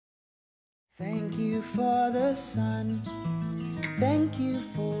Thank you for the sun, thank you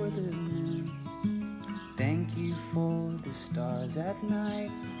for the moon, thank you for the stars at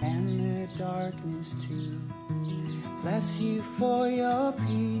night and their darkness too. Bless you for your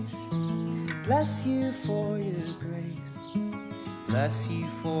peace, bless you for your grace, bless you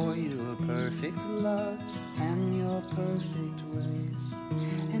for your perfect love and your perfect ways.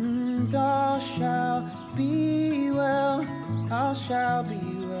 And all shall be well, all shall be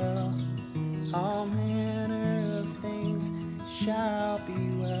well, all manner of things shall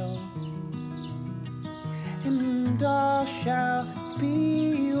be well. And all shall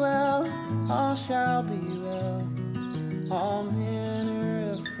be well, all shall be well, all manner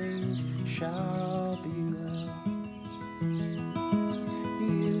of things shall be well.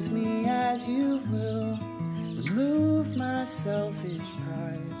 Use me as you will, remove my selfish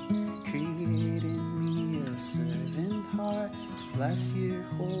pride, create in me a servant heart to bless your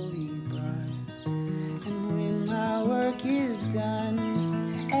holy bride. And when my work is done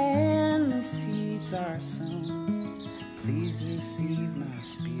and the seeds are sown, please receive my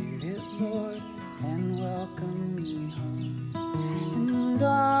spirit, Lord, and welcome me home. And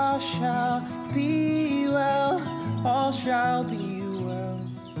all shall be well, all shall be well,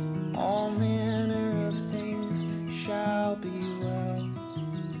 all manner of things shall be well.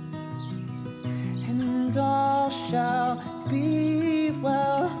 And all shall be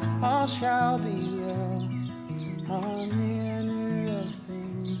well, all shall be well, all manner of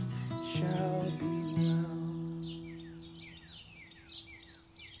things shall be well.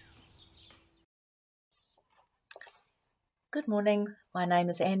 Good morning, my name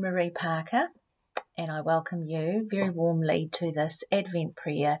is Anne-Marie Parker and I welcome you very warmly to this Advent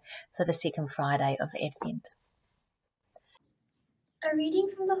prayer for the second Friday of Advent. A reading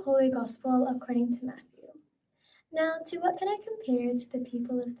from the Holy Gospel according to Matthew. Now, to what can I compare to the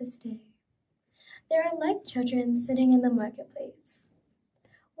people of this day? They are like children sitting in the marketplace.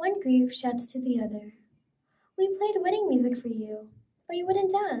 One group shouts to the other, "We played wedding music for you, but you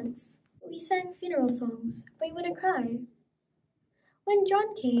wouldn't dance. We sang funeral songs, but you wouldn't cry." When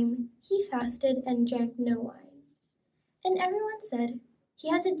John came, he fasted and drank no wine. And everyone said, "He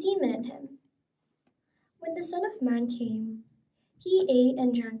has a demon in him." When the Son of Man came, he ate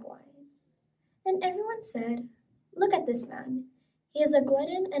and drank wine. And everyone said, "Look at this man. He is a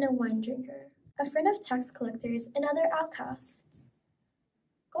glutton and a wine drinker, a friend of tax collectors and other outcasts."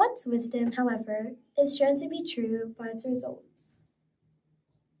 God's wisdom, however, is shown to be true by its results.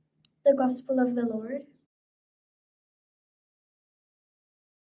 The Gospel of the Lord.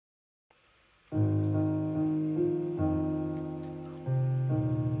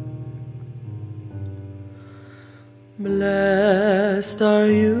 Blessed are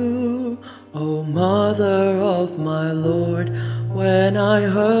you, O Mother of my Lord. When I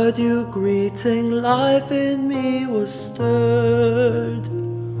heard you greeting, life in me was stirred.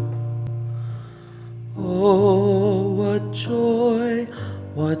 Oh, what joy,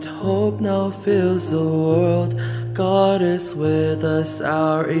 what hope now fills the world. God is with us,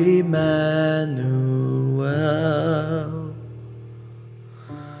 our Emmanuel.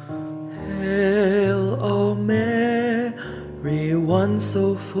 Hail, O Mary, one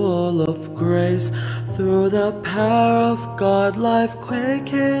so full of grace, through the power of God, life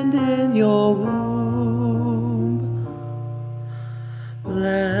quickened in your womb.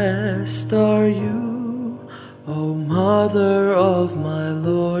 Blessed are you, O Mother of my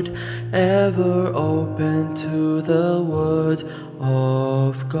Lord, ever open to the word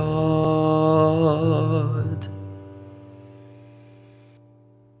of God.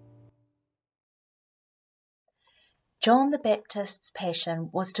 John the Baptist's passion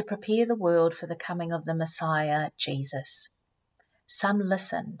was to prepare the world for the coming of the Messiah, Jesus. Some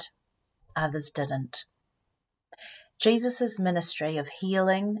listened, others didn't. Jesus' ministry of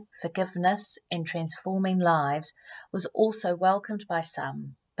healing, forgiveness, and transforming lives was also welcomed by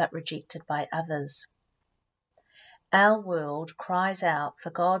some, but rejected by others. Our world cries out for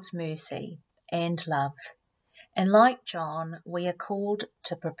God's mercy and love, and like John, we are called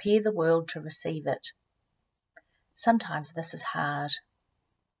to prepare the world to receive it. Sometimes this is hard.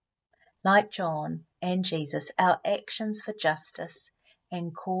 Like John and Jesus, our actions for justice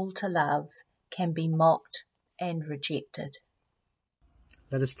and call to love can be mocked and rejected.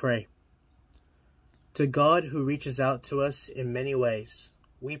 Let us pray. To God who reaches out to us in many ways,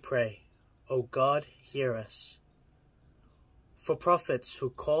 we pray, O God, hear us. For prophets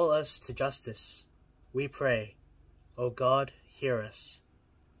who call us to justice, we pray, O God, hear us.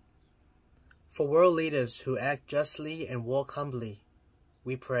 For world leaders who act justly and walk humbly,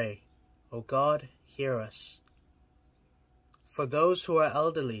 we pray, O God, hear us. For those who are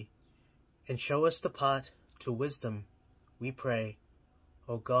elderly and show us the path to wisdom, we pray.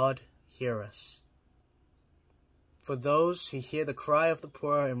 O God, hear us. For those who hear the cry of the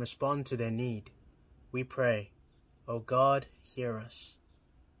poor and respond to their need, we pray. O God, hear us.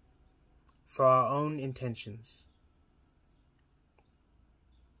 For our own intentions,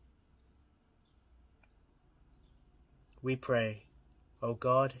 we pray. O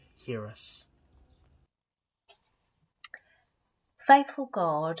God, hear us. Faithful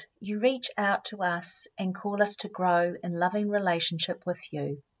God, you reach out to us and call us to grow in loving relationship with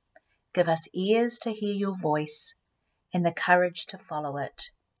you. Give us ears to hear your voice and the courage to follow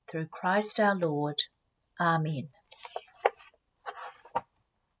it. Through Christ our Lord. Amen.